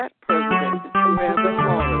grab the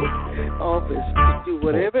heart office to do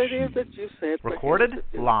whatever it is that you said. Recorded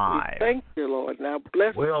live. Thank you, Lord. Now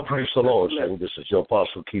bless. Well, praise the Lord, saying this is your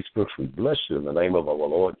Apostle Keith Brooks. We bless you in the name of our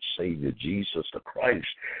Lord and Savior Jesus the Christ.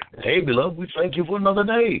 And hey, beloved, we thank you for another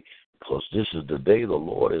day, because this is the day the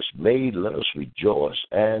Lord has made. Let us rejoice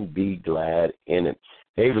and be glad in it.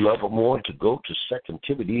 Hey, beloved, I'm going to go to 2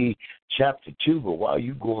 Timothy chapter 2, but while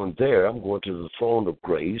you're going there, I'm going to the throne of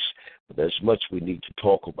grace. There's much we need to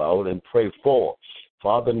talk about and pray for.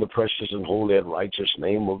 Father, in the precious and holy and righteous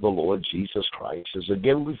name of the Lord Jesus Christ, as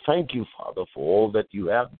again we thank you, Father, for all that you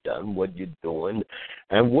have done, what you're doing,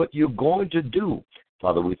 and what you're going to do.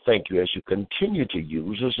 Father, we thank you as you continue to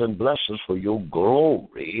use us and bless us for your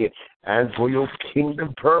glory and for your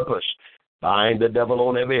kingdom purpose. Bind the devil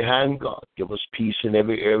on every hand, God. Give us peace in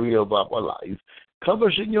every area of our life. Cover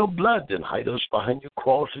us in your blood and hide us behind your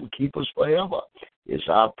cross and keep us forever. Is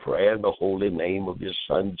our prayer in the holy name of your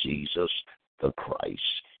Son, Jesus the Christ.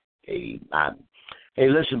 Amen. Hey,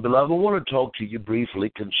 listen, beloved, I want to talk to you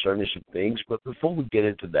briefly concerning some things, but before we get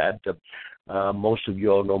into that, most of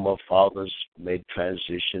you all know my father's made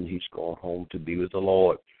transition. He's gone home to be with the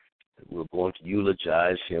Lord. We're going to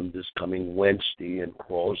eulogize him this coming Wednesday in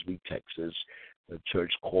Crosby, Texas, a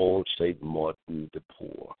church called St. Martin de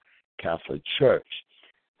Porres Catholic Church.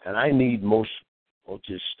 And I need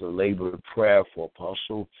just a labor of prayer for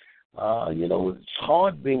Apostle. It's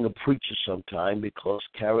hard being a preacher sometimes because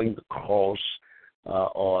carrying the cross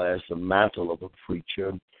or as the mantle of a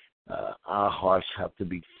preacher, our hearts have to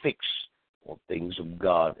be fixed on things of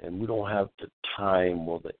God, and we don't have the time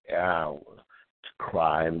or the hour to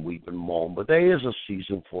cry and weep and mourn. But there is a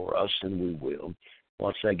season for us, and we will.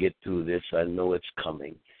 Once I get through this, I know it's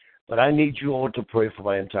coming. But I need you all to pray for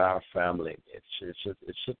my entire family.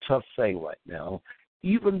 It's a tough thing right now,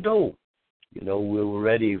 even though, we're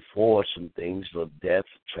ready for some things of death,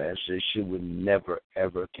 transition. We never,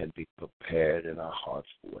 ever can be prepared in our hearts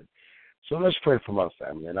for it. So let's pray for my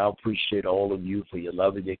family, and I appreciate all of you for your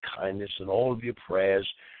love and your kindness and all of your prayers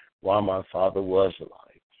while my father was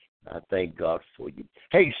alive. I thank God for you.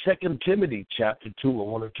 Hey, 2 Timothy chapter 2, I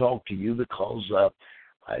want to talk to you because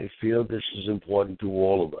I feel this is important to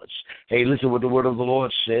all of us. Hey, listen what the word of the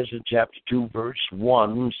Lord says in chapter 2, verse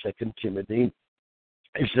 1, 2 Timothy.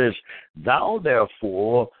 It says, "Thou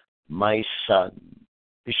therefore, my son,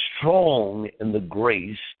 be strong in the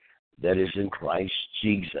grace that is in Christ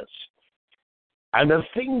Jesus. And the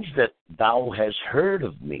things that thou hast heard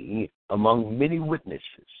of me among many witnesses,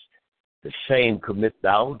 the same commit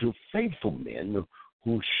thou to faithful men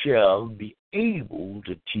who shall be able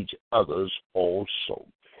to teach others also."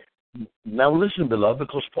 Now listen, beloved,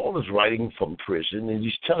 because Paul is writing from prison, and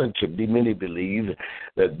he's telling Timothy, many believe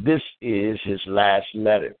that this is his last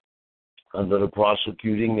letter. Under the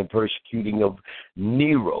prosecuting and persecuting of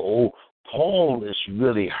Nero, Paul is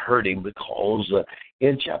really hurting because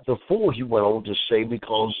in chapter 4 he went on to say,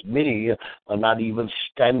 because many are not even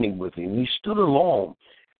standing with him. He stood alone.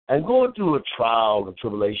 And going through a trial and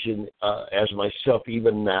tribulation, as myself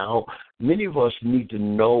even now, many of us need to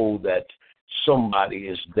know that somebody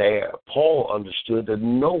is there. Paul understood that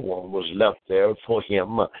no one was left there for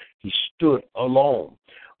him. He stood alone.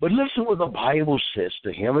 But listen what the Bible says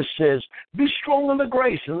to him. It says, be strong in the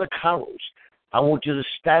grace and the courage. I want you to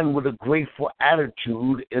stand with a grateful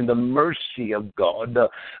attitude in the mercy of God.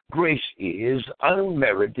 Grace is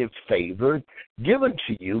unmerited favor given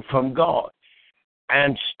to you from God.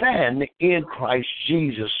 And stand in Christ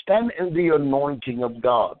Jesus. Stand in the anointing of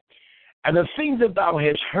God. And the thing that thou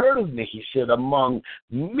hast heard of me, he said, among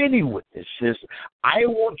many witnesses, I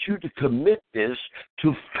want you to commit this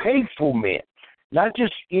to faithful men, not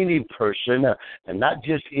just any person and not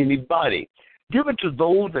just anybody. Give it to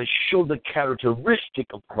those that show the characteristic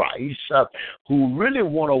of Christ, who really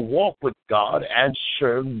want to walk with God and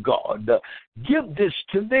serve God. Give this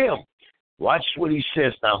to them. Watch what he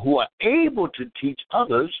says now, who are able to teach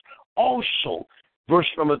others also. Verse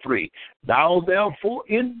number 3, thou therefore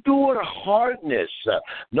endure hardness.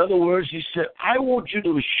 In other words, he said, I want you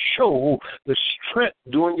to show the strength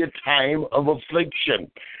during your time of affliction.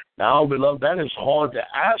 Now, beloved, that is hard to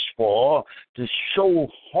ask for, to show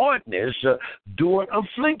hardness during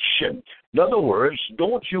affliction. In other words,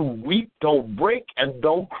 don't you weep, don't break, and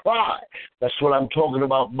don't cry. That's what I'm talking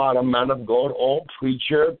about a man of God or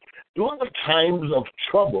preacher. During the times of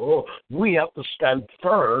trouble, we have to stand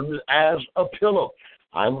firm as a pillar.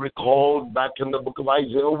 I'm recalled back in the book of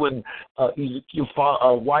Isaiah when Ezekiel's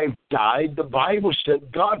wife died. The Bible said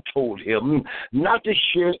God told him not to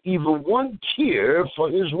shed even one tear for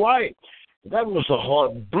his wife. That was a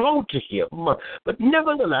hard blow to him. But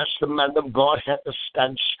nevertheless, the man of God had to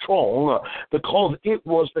stand strong because it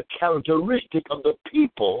was the characteristic of the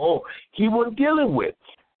people he was dealing with.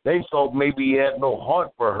 They thought maybe he had no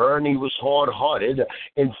heart for her and he was hard-hearted.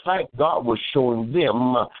 In fact, God was showing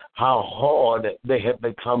them how hard they had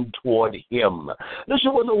become toward him.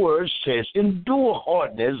 Listen what the word says. Endure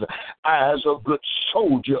hardness as a good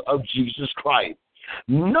soldier of Jesus Christ.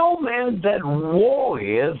 No man that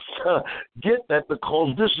warreth, get that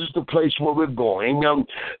because this is the place where we're going,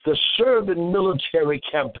 the serving military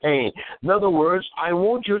campaign. In other words, I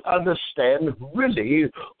want you to understand really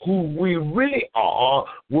who we really are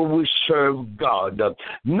when we serve God.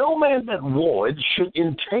 No man that warreth should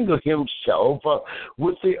entangle himself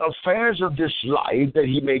with the affairs of this life that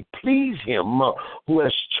he may please him who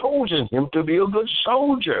has chosen him to be a good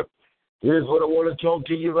soldier. Here's what I want to talk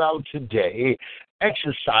to you about today.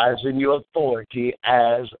 Exercising your authority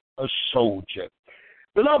as a soldier.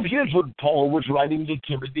 Beloved, here's what Paul was writing to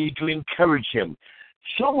Timothy to encourage him.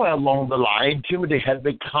 Somewhere along the line, Timothy had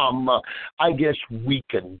become,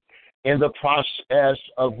 weakened in the process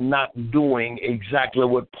of not doing exactly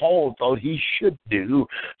what Paul thought he should do.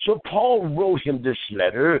 So Paul wrote him this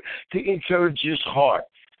letter to encourage his heart,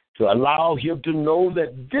 to allow him to know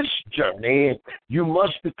that this journey, you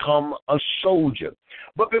must become a soldier.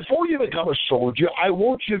 But before you become a soldier, I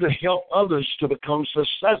want you to help others to become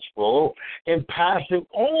successful in passing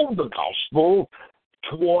on the gospel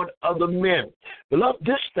toward other men. Beloved,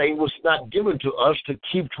 this thing was not given to us to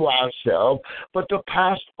keep to ourselves, but to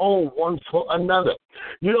pass on one for another.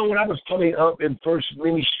 You know, when I was coming up in first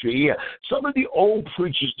ministry, some of the old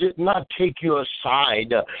preachers did not take you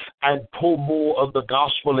aside and pull more of the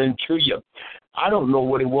gospel into you. I don't know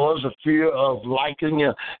what it was, a fear of liking,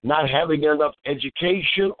 not having enough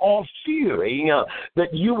education, or fearing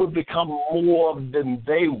that you would become more than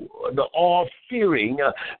they would, or fearing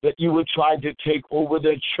that you would try to take over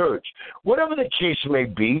their church. Whatever the case may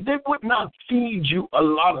be, they would not feed you a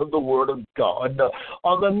lot of the Word of God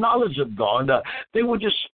or the knowledge of God. They would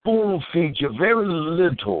just spoon feed you very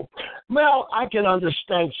little. Well, I can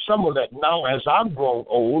understand some of that now as I've grown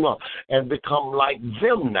old and become like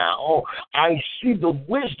them now. I see the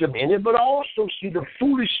wisdom in it, but I also see the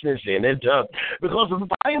foolishness in it because the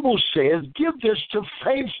Bible says, give this to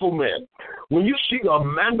faithful men. When you see a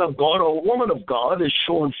man of God or a woman of God is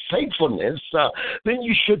showing faithfulness, then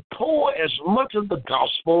you should pour as much of the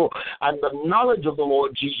gospel and the knowledge of the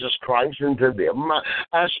Lord Jesus Christ into them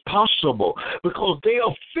as possible, because they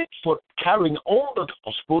are fit for carrying on the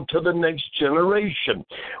gospel to the next generation.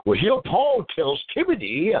 Well, here Paul tells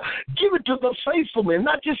Timothy, give it to the faithful men,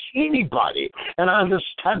 not just anybody. And I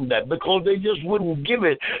understand that because they just wouldn't give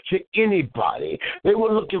it to anybody. They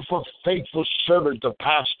were looking for faithful servants to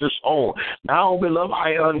pass this on. Now, beloved,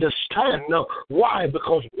 I understand why.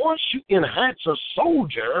 Because once you enhance a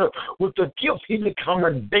soldier with the gift, he becomes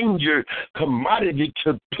a danger commodity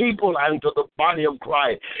to people and to the body of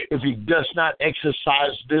Christ if he does not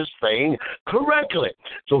exercise this thing correctly.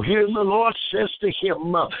 So here the Lord says to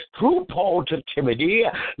him through Paul to Timothy,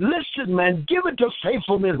 listen, man, give it to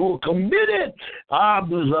faithful men who are committed.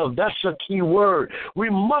 Beloved, that's a key word. We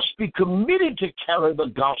must be committed to carry the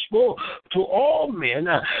gospel to all men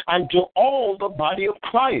and to all the body of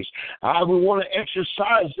Christ. We want to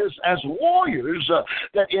exercise this as warriors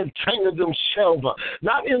that entangle themselves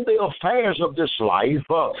not in the affairs of this life,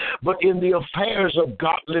 but in the affairs of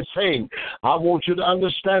godly things. I want you to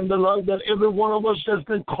understand, beloved, that every one of us has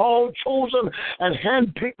been called, chosen, and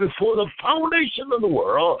handpicked before the foundation of the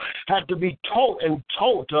world had to be taught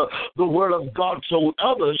the word of God so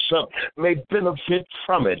others may benefit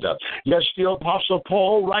from it. Yes, the Apostle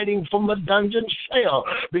Paul, writing from the dungeon cell,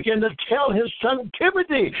 began to tell his son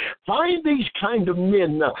Timothy, find these kind of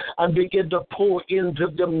men and begin to pour into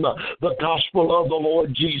them the gospel of the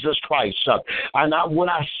Lord Jesus Christ. And when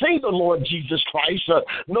I say the Lord Jesus Christ,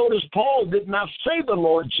 notice Paul did not say the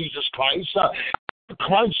Lord Jesus Christ.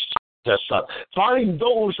 Christ. Find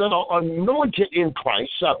those that are anointed in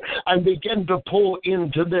Christ and begin to pour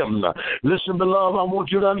into them. Listen, beloved, I want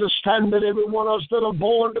you to understand that every one of us that are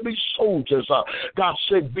born to be soldiers, God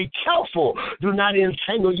said, be careful. Do not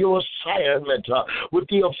entangle your assignment with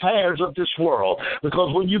the affairs of this world.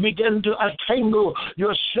 Because when you begin to entangle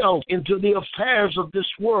yourself into the affairs of this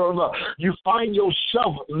world, you find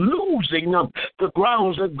yourself losing the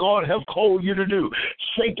grounds that God has called you to do.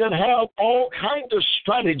 Satan have all kinds of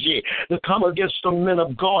strategy to come against the men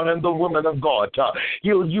of God and the women of God.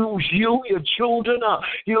 He'll use you, your children.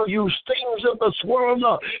 He'll use things of this world.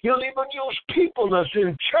 He'll even use people that's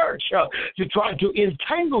in church to try to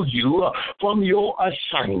entangle you from your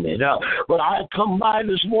assignment. But I come by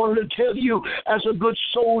this morning to tell you, as a good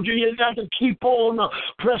soldier, you got to keep on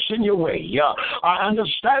pressing your way. I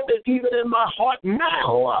understand that even in my heart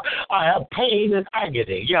now, I have pain and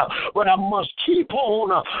agony, but I must keep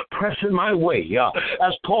on pressing my way.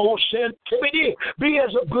 As Paul said, Timothy, be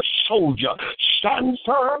as a good soldier. Stand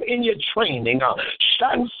firm in your training.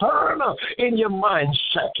 Stand firm in your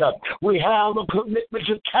mindset. We have a commitment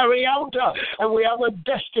to carry out, and we have a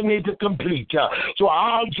destiny to complete. So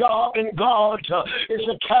our job in God is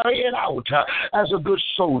to carry it out as a good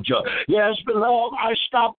soldier. Yes, beloved, I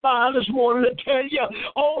stopped by this morning to tell you,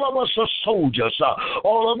 all of us are soldiers.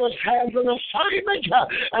 All of us have an assignment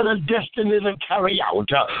and a destiny to carry out.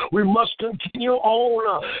 We must continue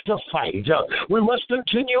on to fight. We must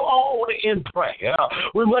continue on in prayer.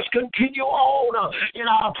 We must continue on in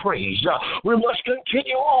our praise. We must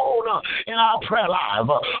continue on in our prayer life.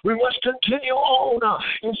 We must continue on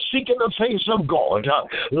in seeking the face of God.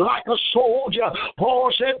 Like a soldier,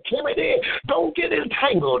 Paul said, Timothy, don't get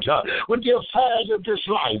entangled with the affairs of this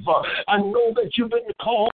life. I know that you've been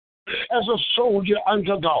called as a soldier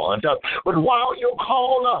unto God. But while you're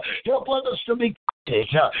called, help others to be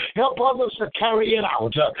help others to carry it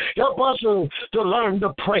out. Help us to learn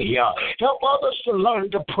to pray. Help others to learn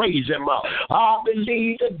to praise Him. I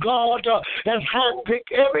believe that God has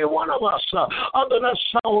handpicked every one of us under the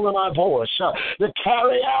sound of my voice to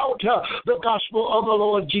carry out the gospel of the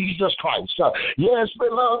Lord Jesus Christ. Yes,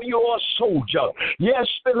 beloved, you're a soldier. Yes,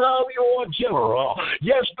 beloved, you're a general.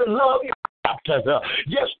 Yes, beloved, you're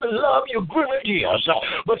yes, beloved, you grenadiers,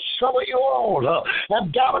 but some of you all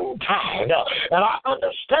have gotten tired, and I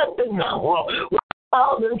understand it now.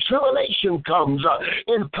 When tribulation comes,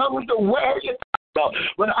 it comes to wear you.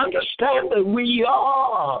 But understand that we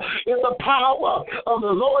are in the power of the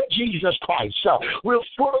Lord Jesus Christ. We're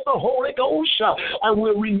full of the Holy Ghost, and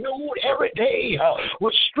we're renewed every day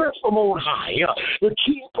with strength from on high. To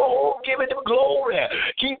keep on giving Him glory,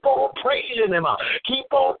 keep on praising Him,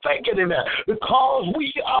 keep on thanking Him, because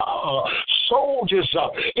we are soldiers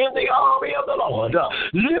in the army of the Lord,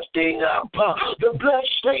 lifting up the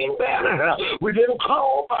bloodstained banner. We've been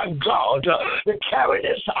called by God to carry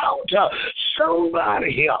this out.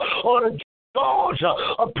 Somebody here ought to give God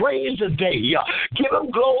a praise today. Give Him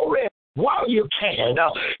glory while you can.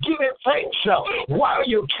 Give Him thanks while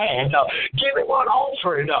you can. Give Him an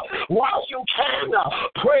offering while you can.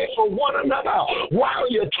 Pray for one another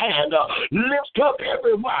while you can. Lift up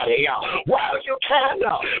everybody while you can,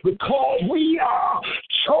 because we are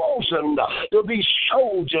chosen to be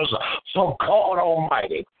soldiers for God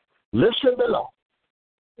Almighty. Listen below.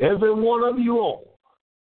 Every one of you all,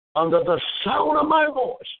 under the sound of my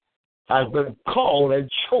voice, has been called and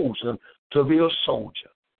chosen to be a soldier.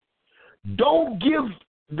 Don't give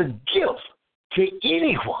the gift to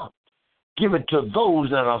anyone. Give it to those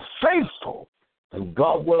that are faithful, and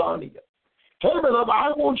God will honor you. Hey, beloved, I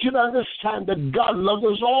want you to understand that God loves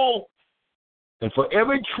us all. And for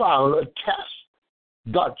every trial or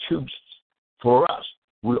test God chooses for us,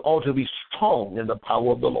 we ought to be strong in the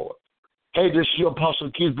power of the Lord. Hey, this is your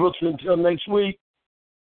Apostle Keith Brooks. Until next week,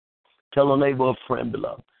 tell a neighbor, a friend,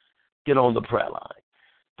 beloved, get on the prayer line.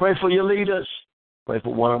 Pray for your leaders. Pray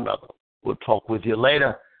for one another. We'll talk with you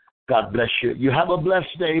later. God bless you. You have a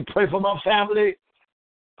blessed day. Pray for my family.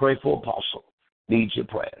 Pray for Apostle. Needs your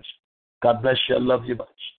prayers. God bless you. I love you much.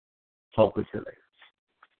 Talk with you later.